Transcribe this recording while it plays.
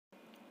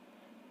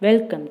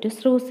Welcome to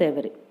സ്രൂ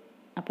savoury.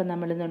 അപ്പോൾ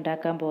നമ്മളിന്ന്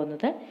ഉണ്ടാക്കാൻ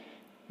പോകുന്നത്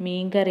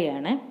മീൻ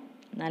കറിയാണ്.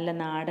 നല്ല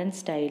നാടൻ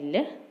സ്റ്റൈലിൽ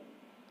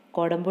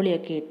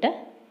കുടംപുളിയൊക്കെ ഇട്ട്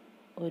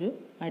ഒരു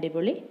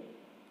അടിപൊളി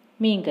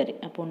മീൻ കറി.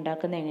 അപ്പോൾ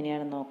ഉണ്ടാക്കുന്നത്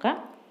എങ്ങനെയാണെന്ന് നോക്കാം.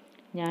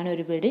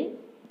 ഞാനൊരു പിടി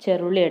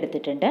ചെറുള്ളി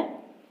എടുത്തിട്ടുണ്ട്,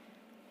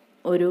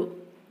 ഒരു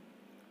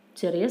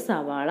ചെറിയ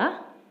സവാള,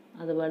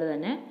 അതുപോലെ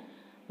തന്നെ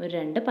ഒരു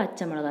 2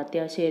 പച്ചമുളക്,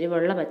 അത്യാവശ്യം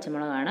എരിവുള്ള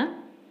പച്ചമുളകാണ്.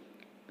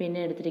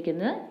 പിന്നെ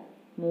എടുത്തിരിക്കുന്നത്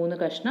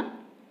 3 കഷ്ണം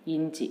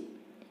ഇഞ്ചി.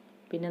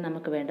 പിന്നെ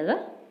നമുക്ക് വേണ്ടത്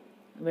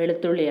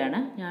വെളുത്തുള്ളിയാണ്.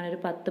 ഞാനൊരു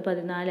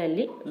 10-14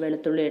 അല്ലി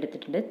വെളുത്തുള്ളി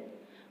എടുത്തിട്ടുണ്ട്.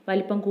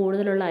 വലിപ്പം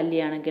കൂടുതലുള്ള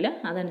അല്ലിയാണെങ്കിൽ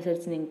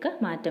അതനുസരിച്ച് നിങ്ങൾക്ക്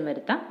മാറ്റം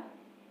വരുത്താം.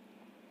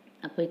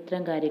 അപ്പോൾ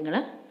ഇത്രയും കാര്യങ്ങൾ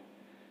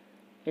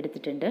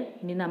എടുത്തിട്ടുണ്ട്.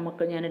 ഇനി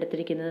ഞാൻ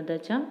എടുത്തിരിക്കുന്നത് എന്താ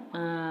വെച്ചാൽ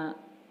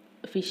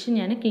ഫിഷ്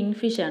ഞാൻ കിങ്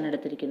ഫിഷാണ്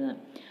എടുത്തിരിക്കുന്നത്.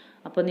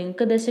 അപ്പോൾ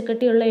നിങ്ങൾക്ക്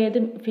ദശക്കട്ടിയുള്ള ഏത്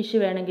ഫിഷ്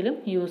വേണമെങ്കിലും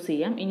യൂസ്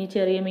ചെയ്യാം. ഇനി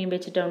ചെറിയ മീൻ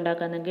വെച്ചിട്ട്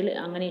ഉണ്ടാക്കാമെന്നെങ്കിൽ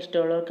അങ്ങനെ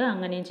ഇഷ്ടമുള്ളവർക്ക്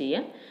അങ്ങനെയും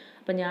ചെയ്യാം.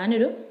 അപ്പോൾ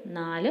ഞാനൊരു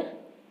 4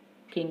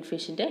 കിങ്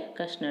ഫിഷിൻ്റെ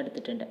കഷ്ണം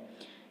എടുത്തിട്ടുണ്ട്.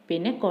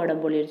 പിന്നെ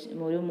കുടംപുളി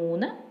ഒരു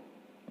 3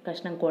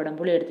 കഷ്ണം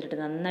കുടംപുളി എടുത്തിട്ട്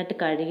നന്നായിട്ട്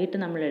കഴുകിയിട്ട്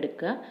നമ്മൾ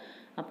എടുക്കുക.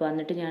 അപ്പോൾ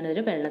എന്നിട്ട്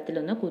ഞാനൊരു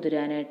വെള്ളത്തിലൊന്ന്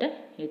കുതിരാനായിട്ട്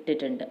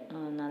ഇട്ടിട്ടുണ്ട്.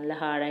 നല്ല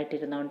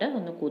ഹാർഡായിട്ടിരുന്നതുകൊണ്ട്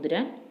ഒന്ന്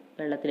കുതിരാൻ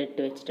വെള്ളത്തിലിട്ട്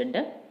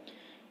വെച്ചിട്ടുണ്ട്.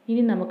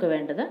 ഇനി നമുക്ക്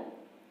വേണ്ടത്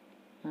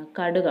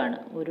കടുകാണ്.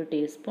 1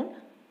 ടീസ്പൂൺ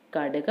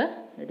കടുക്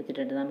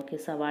എടുത്തിട്ടുണ്ട്. നമുക്ക്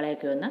ഈ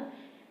സവാളയൊക്കെ ഒന്ന്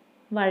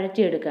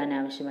വഴറ്റിയെടുക്കാൻ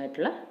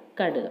ആവശ്യമായിട്ടുള്ള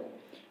കടുക്.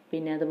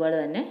 പിന്നെ അതുപോലെ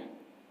തന്നെ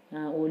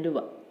ഉലുവ,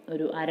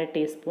 ഒരു 1/2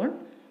 ടീസ്പൂൺ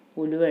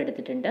ഉലുവ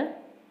എടുത്തിട്ടുണ്ട്.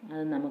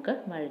 അത് നമുക്ക്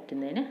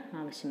വഴറ്റുന്നതിന്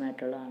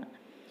ആവശ്യമായിട്ടുള്ളതാണ്.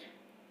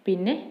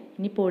 പിന്നെ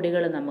ഇനി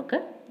പൊടികൾ നമുക്ക്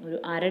ഒരു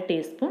 1/2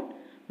 ടീസ്പൂൺ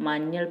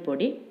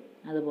മഞ്ഞൾപ്പൊടി,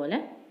 അതുപോലെ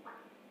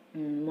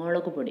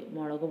മുളക്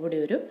പൊടി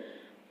ഒരു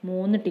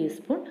 3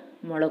 ടീസ്പൂൺ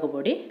മുളക്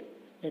പൊടി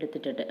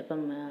എടുത്തിട്ടുണ്ട്.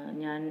 അപ്പം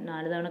ഞാൻ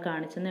 4 തവണ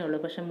കാണിച്ചെന്നേ ഉള്ളൂ,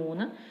 പക്ഷേ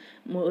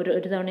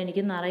ഒരു തവണ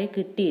എനിക്ക് നിറയെ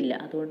കിട്ടിയില്ല,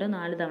 അതുകൊണ്ട്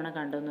 4 തവണ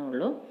കണ്ടെന്നേ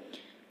ഉള്ളൂ.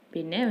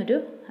 പിന്നെ ഒരു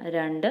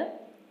 2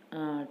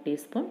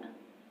 ടീസ്പൂൺ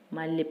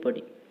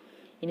മല്ലിപ്പൊടി.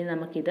 ഇനി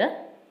നമുക്കിത്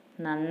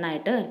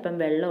നന്നായിട്ട് അല്പം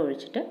വെള്ളം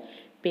ഒഴിച്ചിട്ട്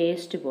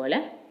പേസ്റ്റ് പോലെ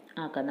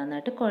ആക്കാം,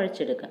 നന്നായിട്ട്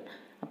കുഴച്ചെടുക്കാം.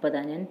 അപ്പോൾ അതാ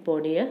ഞാൻ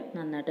പൊടിയെ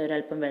നന്നായിട്ട്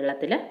ഒരല്പം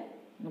വെള്ളത്തിൽ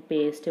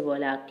പേസ്റ്റ്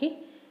പോലെ ആക്കി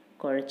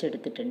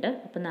കുഴച്ചെടുത്തിട്ടുണ്ട്.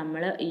 അപ്പോൾ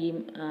നമ്മൾ ഈ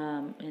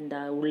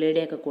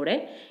ഉള്ളിയുടെയൊക്കെ കൂടെ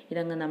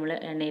ഇതങ്ങ് നമ്മൾ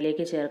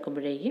എണ്ണയിലേക്ക്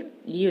ചേർക്കുമ്പോഴേക്കും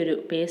ഈ ഒരു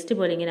പേസ്റ്റ്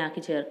പോലെ ഇങ്ങനെ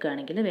ആക്കി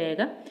ചേർക്കുകയാണെങ്കിൽ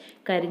വേഗം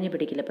കരിഞ്ഞ്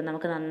പിടിക്കില്ല. അപ്പോൾ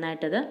നമുക്ക്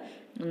നന്നായിട്ടത്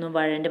ഒന്ന്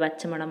വഴണ്ട്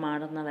പച്ചമണം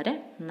മാറുന്നവരെ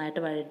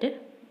നന്നായിട്ട് വഴണ്ട്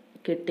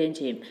കിട്ടുകയും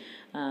ചെയ്യും.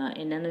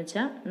 എന്നാന്ന്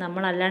വെച്ചാൽ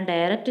നമ്മളെല്ലാം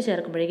ഡയറക്റ്റ്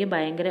ചേർക്കുമ്പോഴേക്കും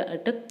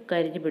ഭയങ്കരമായിട്ട്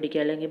കരിഞ്ഞ് പിടിക്കുക,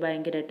 അല്ലെങ്കിൽ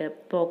ഭയങ്കരമായിട്ട്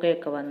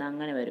പുകയൊക്കെ വന്ന്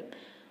അങ്ങനെ വരും.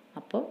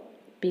 അപ്പോൾ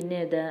പിന്നെ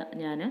ഇത്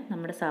ഞാൻ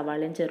നമ്മുടെ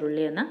സവാളയും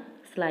ചെറുള്ളിയും ഒന്ന്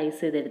സ്ലൈസ്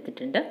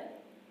ചെയ്തെടുത്തിട്ടുണ്ട്.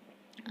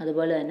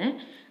 അതുപോലെ തന്നെ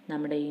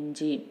നമ്മുടെ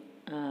ഇഞ്ചിയും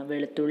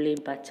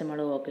വെളുത്തുള്ളിയും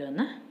പച്ചമുളകും ഒക്കെ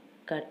ഒന്ന്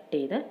കട്ട്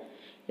ചെയ്ത്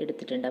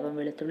എടുത്തിട്ടുണ്ട്. അപ്പം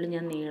വെളുത്തുള്ളി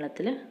ഞാൻ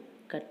നീളത്തിൽ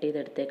കട്ട്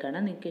ചെയ്തെടുത്തേക്കാണ്.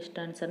 നിങ്ങൾക്ക്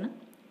ഇഷ്ടാനുസരണം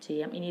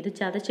ചെയ്യാം. ഇനി ഇത്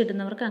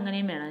ചതച്ചിടുന്നവർക്ക്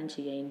അങ്ങനെയും വേണം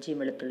ചെയ്യാം, ഇഞ്ചിയും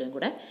വെളുത്തുള്ളിയും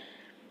കൂടെ.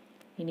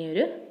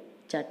 ഇനിയൊരു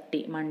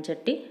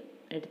മൺചട്ടി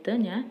എടുത്ത്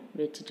ഞാൻ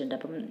വെച്ചിട്ടുണ്ട്.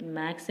 അപ്പം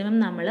മാക്സിമം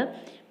നമ്മൾ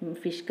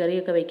ഫിഷ്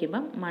കറിയൊക്കെ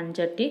വയ്ക്കുമ്പം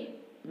മൺചട്ടിയിൽ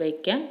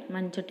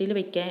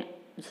വയ്ക്കാൻ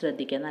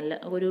ശ്രദ്ധിക്കുക. നല്ല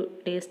ഒരു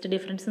ടേസ്റ്റ്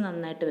ഡിഫറൻസ്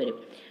നന്നായിട്ട് വരും.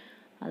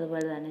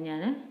 അതുപോലെ തന്നെ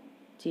ഞാൻ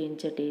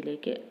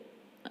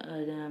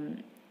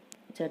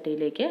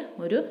ചട്ടിയിലേക്ക്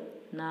ഒരു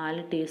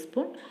 4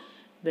 ടീസ്പൂൺ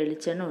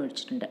വെളിച്ചെണ്ണ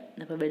ഒഴിച്ചിട്ടുണ്ട്.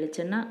 അപ്പോൾ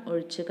വെളിച്ചെണ്ണ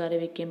ഒഴിച്ച് കറി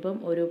വയ്ക്കുമ്പം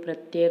ഒരു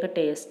പ്രത്യേക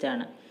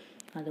ടേസ്റ്റാണ്.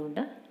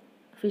 അതുകൊണ്ട്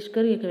ഫിഷ്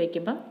കറിയൊക്കെ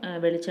വയ്ക്കുമ്പം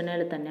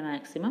വെളിച്ചെണ്ണയിൽ തന്നെ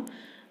മാക്സിമം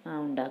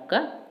ഉണ്ടാക്കുക.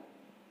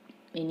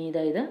 ഇനി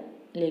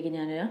ഇതിലേക്ക്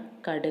ഞാൻ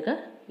കടുക്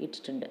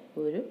ഇട്ടിട്ടുണ്ട്.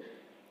 1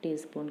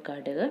 ടീസ്പൂൺ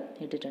കടുക്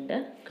ഇട്ടിട്ടുണ്ട്.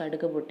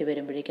 കടുക് പൊട്ടി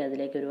വരുമ്പോഴേക്കും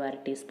അതിലേക്ക് ഒരു 1/2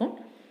 ടീസ്പൂൺ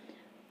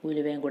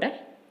ഉലുവയും കൂടെ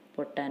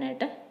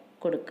പൊട്ടാനായിട്ട്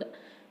കൊടുക്കുക.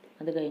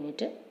 അത്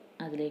കഴിഞ്ഞിട്ട്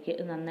അതിലേക്ക്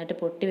നന്നായിട്ട്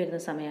പൊട്ടി വരുന്ന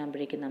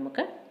സമയമാകുമ്പോഴേക്കും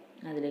നമുക്ക്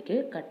അതിലേക്ക്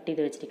കട്ട്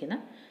ചെയ്ത് വെച്ചിരിക്കുന്ന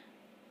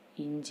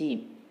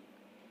ഇഞ്ചിയും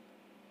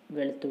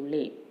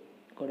വെളുത്തുള്ളിയും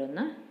കൂടെ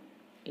ഒന്ന്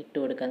ഇട്ട്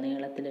കൊടുക്കുക.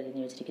 നീളത്തിൽ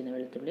അരിഞ്ഞ് വെച്ചിരിക്കുന്ന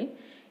വെളുത്തുള്ളി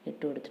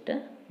ഇട്ട് കൊടുത്തിട്ട്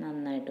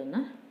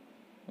നന്നായിട്ടൊന്ന്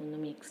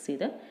മിക്സ്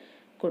ചെയ്ത്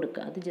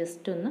കൊടുക്കുക. അത്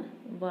ജസ്റ്റ് ഒന്ന്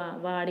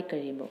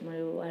വാടിക്കഴിയുമ്പോൾ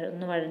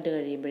ഒന്ന് വഴണ്ട്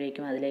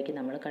കഴിയുമ്പോഴേക്കും അതിലേക്ക്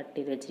നമ്മൾ കട്ട്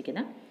ചെയ്ത്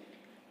വെച്ചിരിക്കുന്ന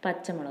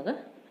പച്ചമുളക്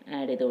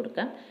ആഡ് ചെയ്ത്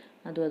കൊടുക്കാം.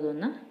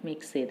 അതൊന്ന്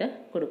മിക്സ് ചെയ്ത്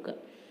കൊടുക്കുക.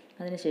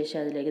 അതിനുശേഷം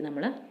അതിലേക്ക്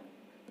നമ്മൾ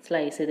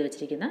സ്ലൈസ് ചെയ്ത്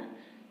വെച്ചിരിക്കുന്ന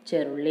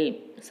ചെറുള്ളിയും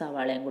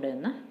സവാളയും കൂടെ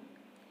ഒന്ന്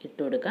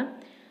ഇട്ട് കൊടുക്കാം.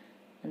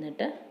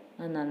 എന്നിട്ട്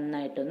അത്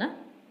നന്നായിട്ടൊന്ന്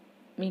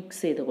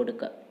മിക്സ് ചെയ്ത്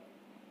കൊടുക്കുക.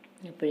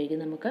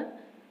 അപ്പോഴേക്കും നമുക്ക്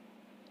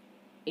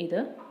ഇത്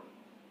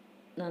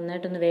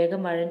നന്നായിട്ടൊന്ന് വേഗം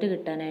വഴണ്ട്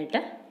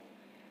കിട്ടാനായിട്ട്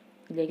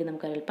ഇതിലേക്ക്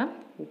നമുക്ക് അല്പം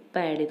ഉപ്പ്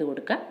ആഡ് ചെയ്ത്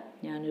കൊടുക്കാം.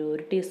 ഞാനൊരു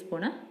 1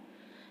 ടീസ്പൂണ്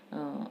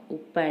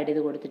ഉപ്പ് ആഡ്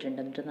ചെയ്ത് കൊടുത്തിട്ടുണ്ട്.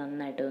 എന്നിട്ട്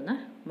നന്നായിട്ട് ഒന്ന്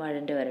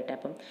വഴണ്ട് വരട്ടെ.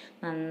 അപ്പം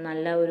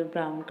നല്ല ഒരു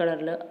ബ്രൗൺ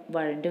കളറിൽ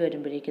വഴണ്ട്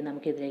വരുമ്പോഴേക്കും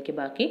നമുക്കിതിലേക്ക്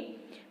ബാക്കി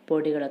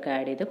പൊടികളൊക്കെ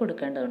ആഡ് ചെയ്ത്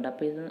കൊടുക്കേണ്ടതുണ്ട്.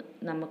 അപ്പോൾ ഇത്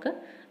നമുക്ക്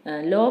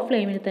ലോ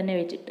ഫ്ലെയിമിൽ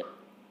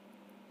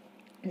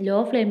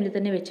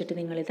തന്നെ വെച്ചിട്ട്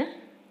നിങ്ങളിത്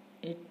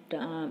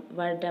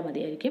വഴറ്റാൽ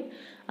മതിയായിരിക്കും.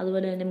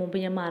 അതുപോലെ തന്നെ മുമ്പ്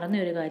ഞാൻ മറന്ന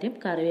ഒരു കാര്യം,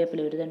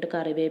 കറിവേപ്പില, ഒരു 2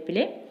 കറിവേപ്പില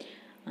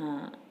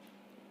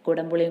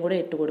കുടംപുളിയും കൂടെ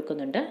ഇട്ട്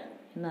കൊടുക്കുന്നുണ്ട്.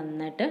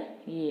 നന്നായിട്ട്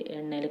ഈ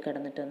എണ്ണയിൽ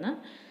കിടന്നിട്ടൊന്ന്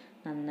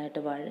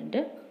നന്നായിട്ട് വഴണ്ട്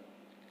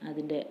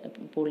അതിൻ്റെ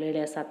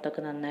പുളിയുടെ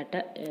സത്തൊക്കെ നന്നായിട്ട്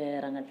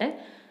ഇറങ്ങട്ടെ.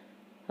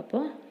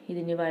 അപ്പോൾ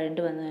ഇതിന്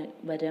വഴണ്ട്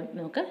വരെ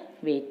നമുക്ക്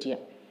വെയിറ്റ്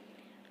ചെയ്യാം.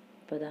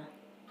 അപ്പോൾ ഇതാ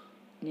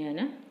ഞാൻ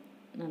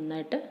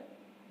നന്നായിട്ട്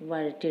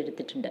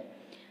വഴറ്റിയെടുത്തിട്ടുണ്ട്.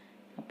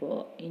 അപ്പോൾ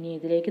ഇനി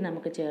ഇതിലേക്ക്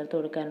നമുക്ക് ചേർത്ത്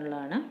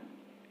കൊടുക്കാനുള്ളതാണ്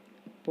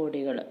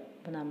പൊടികൾ.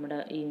 അപ്പോൾ നമ്മുടെ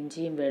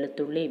ഇഞ്ചിയും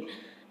വെളുത്തുള്ളിയും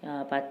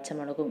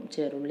പച്ചമുളകും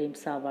ചെറുള്ളിയും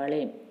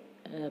സവാളയും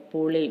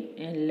പുളിയും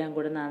എല്ലാം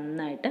കൂടെ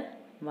നന്നായിട്ട്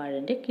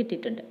വഴണ്ടി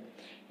കിട്ടിയിട്ടുണ്ട്.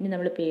 ഇനി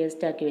നമ്മൾ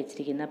പേസ്റ്റാക്കി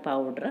വെച്ചിരിക്കുന്ന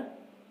പൗഡർ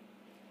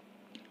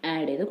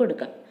ആഡ് ചെയ്ത്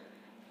കൊടുക്കാം.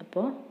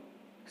 അപ്പോൾ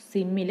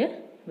സിമ്മിൽ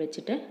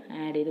വെച്ചിട്ട്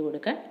ആഡ് ചെയ്ത്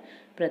കൊടുക്കാൻ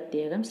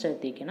പ്രത്യേകം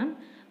ശ്രദ്ധിക്കണം.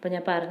 അപ്പോൾ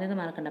ഞാൻ പറഞ്ഞത്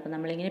മറക്കണ്ട. അപ്പോൾ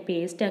നമ്മളിങ്ങനെ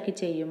പേസ്റ്റാക്കി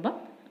ചെയ്യുമ്പം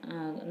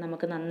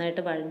നമുക്ക്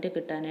നന്നായിട്ട് വഴണ്ടി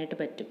കിട്ടാനായിട്ട്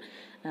പറ്റും.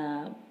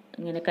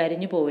 ഇങ്ങനെ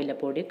കരിഞ്ഞു പോവില്ല,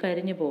 പൊടി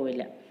കരിഞ്ഞു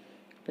പോവില്ല.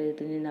 അപ്പോൾ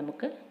ഇതിന്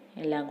നമുക്ക്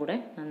എല്ലാം കൂടെ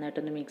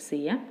നന്നായിട്ടൊന്ന് മിക്സ്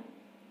ചെയ്യാം.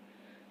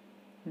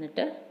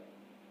 എന്നിട്ട്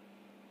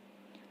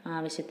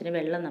ആവശ്യത്തിന്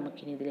വെള്ളം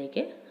നമുക്കിനി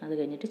ഇതിലേക്ക് അത്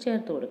കഴിഞ്ഞിട്ട്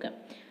ചേർത്ത് കൊടുക്കാം.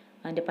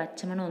 അതിൻ്റെ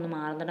പച്ചമണം ഒന്ന്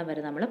മാറുന്നിടം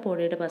വരെ നമ്മൾ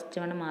പൊടിയുടെ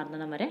പച്ചമണം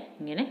മാറുന്നിടം വരെ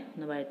ഇങ്ങനെ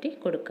ഒന്ന് വഴറ്റി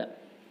കൊടുക്കുക.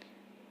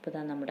 അപ്പോൾ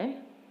ഇതാ നമ്മുടെ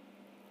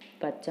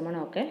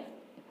പച്ചമണമൊക്കെ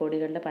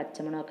പൊടികളുടെ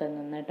പച്ചമണമൊക്കെ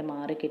നന്നായിട്ട്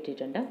മാറി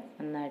കിട്ടിയിട്ടുണ്ട്.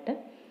 നന്നായിട്ട്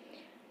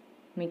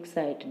മിക്സ്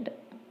ആയിട്ടുണ്ട്.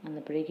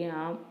 അന്നപ്പോഴേക്കും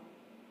ആ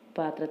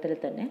പാത്രത്തിൽ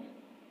തന്നെ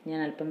ഞാൻ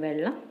അല്പം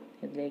വെള്ളം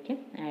ഇതിലേക്ക്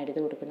ആഡ് ചെയ്ത്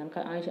കൊടുക്കും.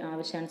 നമുക്ക്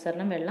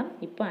ആവശ്യാനുസരണം വെള്ളം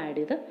ഇപ്പോൾ ആഡ്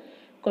ചെയ്ത്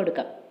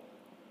കൊടുക്കാം.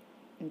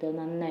 ഇത്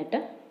നന്നായിട്ട്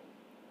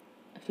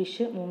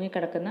ഫിഷ്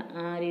മുങ്ങിക്കിടക്കുന്ന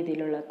ആ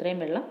രീതിയിലുള്ള അത്രയും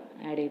വെള്ളം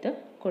ആഡ് ചെയ്ത്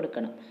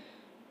കൊടുക്കണം.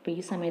 അപ്പോൾ ഈ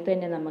സമയത്ത്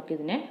തന്നെ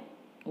നമുക്കിതിനെ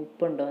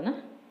ഉപ്പുണ്ടോ എന്ന്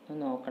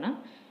നോക്കണം.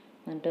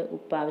 എന്നിട്ട്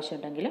ഉപ്പ്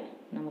ആവശ്യമുണ്ടെങ്കിൽ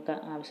നമുക്ക്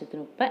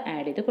ആവശ്യത്തിന് ഉപ്പ്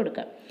ആഡ് ചെയ്ത്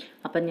കൊടുക്കാം.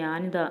 അപ്പം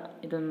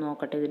ഇതൊന്ന്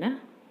നോക്കട്ടെ, ഇതിന്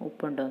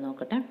ഉപ്പുണ്ടോ എന്ന്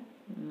നോക്കട്ടെ.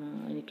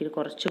 എനിക്കൊരു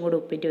കുറച്ചും കൂടി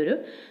ഉപ്പിൻ്റെ ഒരു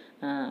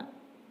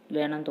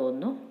വേണം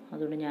തോന്നുന്നു.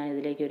 അതുകൊണ്ട്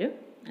ഞാനിതിലേക്കൊരു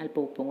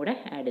അല്പം ഉപ്പും കൂടെ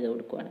ആഡ് ചെയ്ത്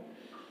കൊടുക്കുകയാണ്.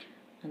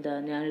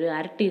 ഞാനൊരു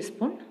 1/2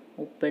 ടീസ്പൂൺ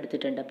ഉപ്പ്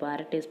എടുത്തിട്ടുണ്ട്. അപ്പോൾ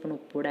 1/2 ടീസ്പൂൺ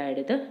ഉപ്പ് കൂടെ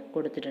ആഡ് ചെയ്ത്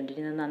കൊടുത്തിട്ടുണ്ട്.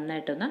 ഇനി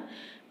നന്നായിട്ടൊന്ന്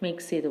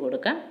മിക്സ് ചെയ്ത്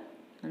കൊടുക്കാം.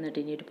 എന്നിട്ട്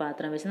ഇനി ഒരു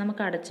പാത്രം വെച്ച്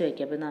നമുക്ക് അടച്ച്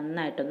വയ്ക്കാം. അപ്പോൾ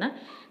നന്നായിട്ടൊന്ന്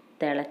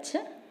തിളച്ച്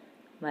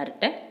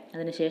വരട്ടെ.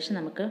 അതിനുശേഷം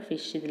നമുക്ക്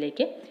ഫിഷ്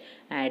ഇതിലേക്ക്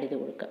ആഡ് ചെയ്ത്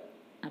കൊടുക്കാം.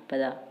 അപ്പോൾ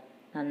ഇതാ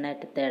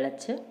നന്നായിട്ട്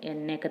തിളച്ച്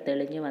എണ്ണയൊക്കെ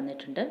തെളിഞ്ഞ്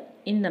വന്നിട്ടുണ്ട്.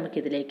 ഇനി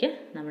നമുക്കിതിലേക്ക്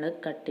നമ്മൾ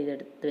കട്ട്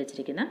ചെയ്തെടുത്ത്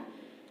വെച്ചിരിക്കുന്ന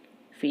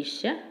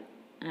ഫിഷ്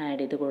ആഡ്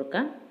ചെയ്ത്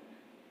കൊടുക്കാം.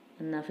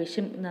 എന്നാൽ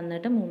ഫിഷ്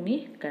നന്നായിട്ട് മുങ്ങി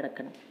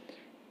കിടക്കണം.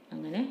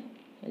 അങ്ങനെ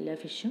എല്ലാ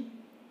ഫിഷും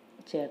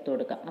ചേർത്ത്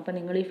കൊടുക്കാം. അപ്പോൾ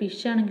നിങ്ങൾ ഈ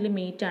ഫിഷ് ആണെങ്കിലും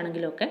മീറ്റ്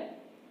ആണെങ്കിലും ഒക്കെ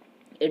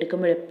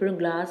എടുക്കുമ്പോൾ എപ്പോഴും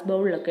ഗ്ലാസ്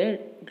ബൗളിലൊക്കെ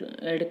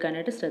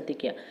എടുക്കാനായിട്ട്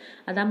ശ്രദ്ധിക്കുക.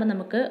 അതാകുമ്പോൾ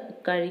നമുക്ക്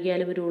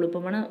കഴുകിയാലും ഒരു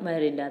ഉളുപ്പുമണം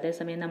വരില്ല.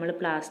 അതേസമയം നമ്മൾ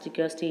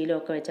പ്ലാസ്റ്റിക്കോ സ്റ്റീലോ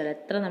ഒക്കെ വെച്ചാൽ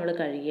എത്ര നമ്മൾ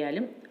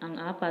കഴുകിയാലും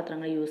ആ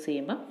പാത്രങ്ങൾ യൂസ്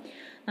ചെയ്യുമ്പം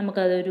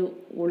നമുക്കതൊരു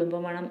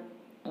ഉളുമ്പുമണം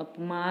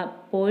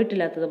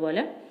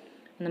പോയിട്ടില്ലാത്തതുപോലെ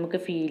നമുക്ക്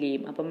ഫീൽ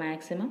ചെയ്യും. അപ്പോൾ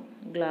മാക്സിമം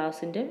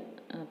ഗ്ലാസിൻ്റെ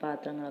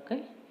പാത്രങ്ങളൊക്കെ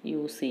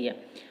യൂസ് ചെയ്യാം.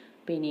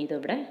 അപ്പോൾ ഇനി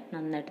ഇതിവിടെ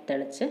നന്നായിട്ട്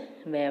തിളച്ച്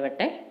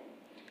വേവട്ടെ.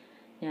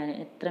 ഞാൻ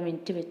എത്ര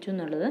മിനിറ്റ് വെച്ചു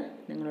എന്നുള്ളത്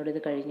നിങ്ങളോട്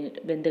ഇത്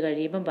വെന്ത്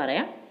കഴിയുമ്പം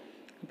പറയാം.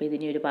 അപ്പോൾ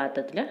ഇതിനി ഒരു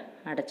പാത്രത്തിൽ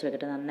അടച്ച്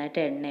വെക്കട്ടെ. നന്നായിട്ട്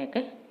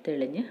എണ്ണയൊക്കെ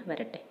തെളിഞ്ഞ്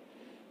വരട്ടെ.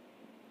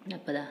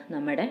 അപ്പോൾ ഇതാ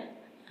നമ്മുടെ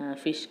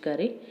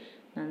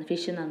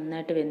ഫിഷ്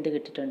നന്നായിട്ട് വെന്ത്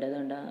കിട്ടിയിട്ടുണ്ട്.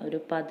 അതുകൊണ്ട് ഒരു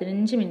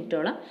 15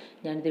 മിനിറ്റോളം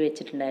ഞാനിത്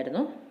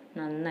വെച്ചിട്ടുണ്ടായിരുന്നു.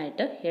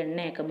 നന്നായിട്ട്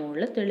എണ്ണയൊക്കെ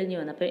മുകളിൽ തെളിഞ്ഞ്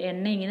വന്നു. അപ്പോൾ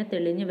എണ്ണ ഇങ്ങനെ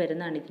തെളിഞ്ഞ്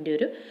വരുന്നതാണ് ഇതിൻ്റെ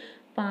ഒരു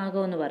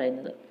പാകം എന്ന്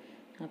പറയുന്നത്.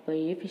 അപ്പോൾ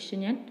ഈ ഫിഷ്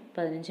ഞാൻ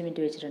 15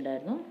 മിനിറ്റ്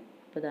വെച്ചിട്ടുണ്ടായിരുന്നു.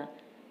 അപ്പോൾ ഇതാ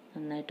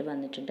നന്നായിട്ട്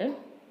വന്നിട്ടുണ്ട്.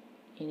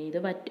 ഇനി ഇത്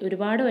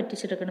ഒരുപാട്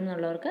വറ്റിച്ചെടുക്കണം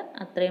എന്നുള്ളവർക്ക്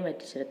അത്രയും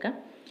വറ്റിച്ചെടുക്കാം.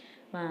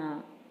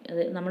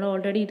 നമ്മൾ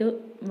ഓൾറെഡി ഇത്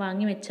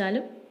വാങ്ങി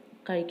വെച്ചാലും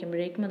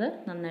കഴിക്കുമ്പോഴേക്കും അത്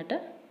നന്നായിട്ട്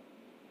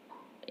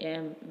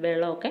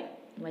വെള്ളമൊക്കെ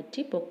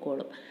വറ്റി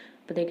പൊക്കോളും.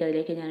 അപ്പോഴത്തേക്ക്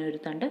അതിലേക്ക് ഞാനൊരു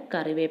തണ്ട്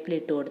കറിവേപ്പില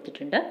ഇട്ട്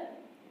കൊടുത്തിട്ടുണ്ട്.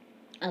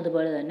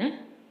 അതുപോലെ തന്നെ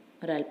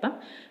ഒരല്പം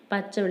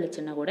പച്ച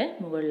വെളിച്ചെണ്ണ കൂടെ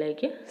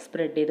മുകളിലേക്ക്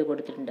സ്പ്രെഡ് ചെയ്ത്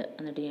കൊടുത്തിട്ടുണ്ട്.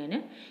 എന്നിട്ട് ഞാൻ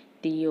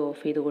തീ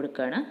ഓഫ് ചെയ്ത്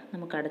കൊടുക്കുകയാണ്.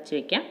 നമുക്ക് അടച്ച്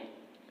വയ്ക്കാം.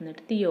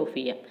 എന്നിട്ട് തീ ഓഫ്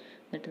ചെയ്യാം.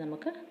 എന്നിട്ട്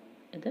നമുക്ക്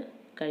ഇത്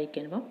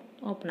കഴിക്കുമ്പം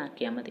ഓപ്പൺ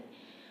ആക്കിയാൽ മതി.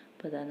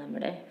 അപ്പോൾ ഇതാ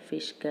നമ്മുടെ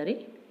ഫിഷ് കറി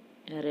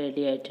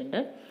റെഡി ആയിട്ടുണ്ട്.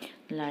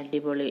 നല്ല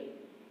അടിപൊളി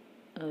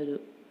ഒരു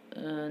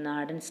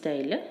നാടൻ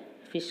സ്റ്റൈലിൽ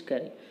ഫിഷ്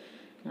കറി.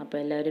 അപ്പോൾ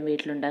എല്ലാവരും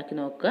വീട്ടിലുണ്ടാക്കി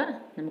നോക്കുക.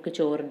 നമുക്ക്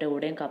ചോറിൻ്റെ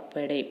കൂടെയും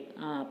കപ്പയുടെയും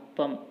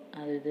അപ്പം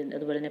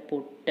അതുപോലെ തന്നെ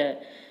പുട്ട്,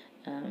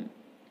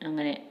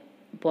 അങ്ങനെ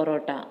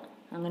പൊറോട്ട,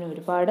 അങ്ങനെ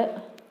ഒരുപാട്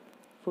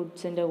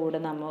ഫുഡ്സിൻ്റെ കൂടെ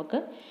നമുക്ക്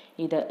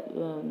ഇത്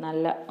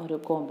നല്ല ഒരു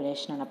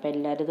കോമ്പിനേഷനാണ്. അപ്പോൾ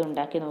എല്ലാവരും ഇത്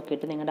ഉണ്ടാക്കി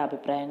നോക്കിയിട്ട് നിങ്ങളുടെ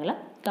അഭിപ്രായങ്ങൾ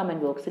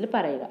കമൻറ്റ് ബോക്സിൽ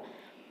പറയുക.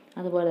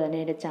 അതുപോലെ തന്നെ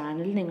എൻ്റെ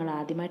ചാനൽ നിങ്ങൾ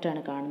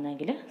ആദ്യമായിട്ടാണ്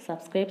കാണുന്നതെങ്കിൽ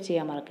സബ്സ്ക്രൈബ്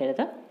ചെയ്യാൻ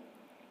മറക്കരുത്.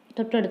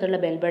 തൊട്ടടുത്തുള്ള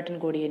ബെൽ ബട്ടൺ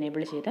കൂടി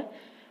എനേബിൾ ചെയ്ത്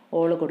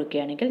ഓൾ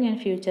കൊടുക്കുകയാണെങ്കിൽ ഞാൻ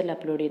ഫ്യൂച്ചറിൽ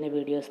അപ്ലോഡ് ചെയ്യുന്ന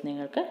വീഡിയോസ്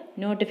നിങ്ങൾക്ക്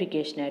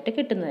നോട്ടിഫിക്കേഷനായിട്ട്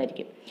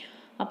കിട്ടുന്നതായിരിക്കും.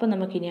 അപ്പോൾ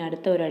നമുക്കിനി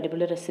അടുത്ത ഒരു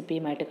അടിപൊളി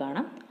റെസിപ്പിയുമായിട്ട്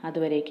കാണാം.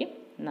 അതുവരേക്കും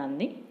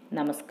നന്ദി,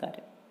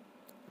 നമസ്കാരം.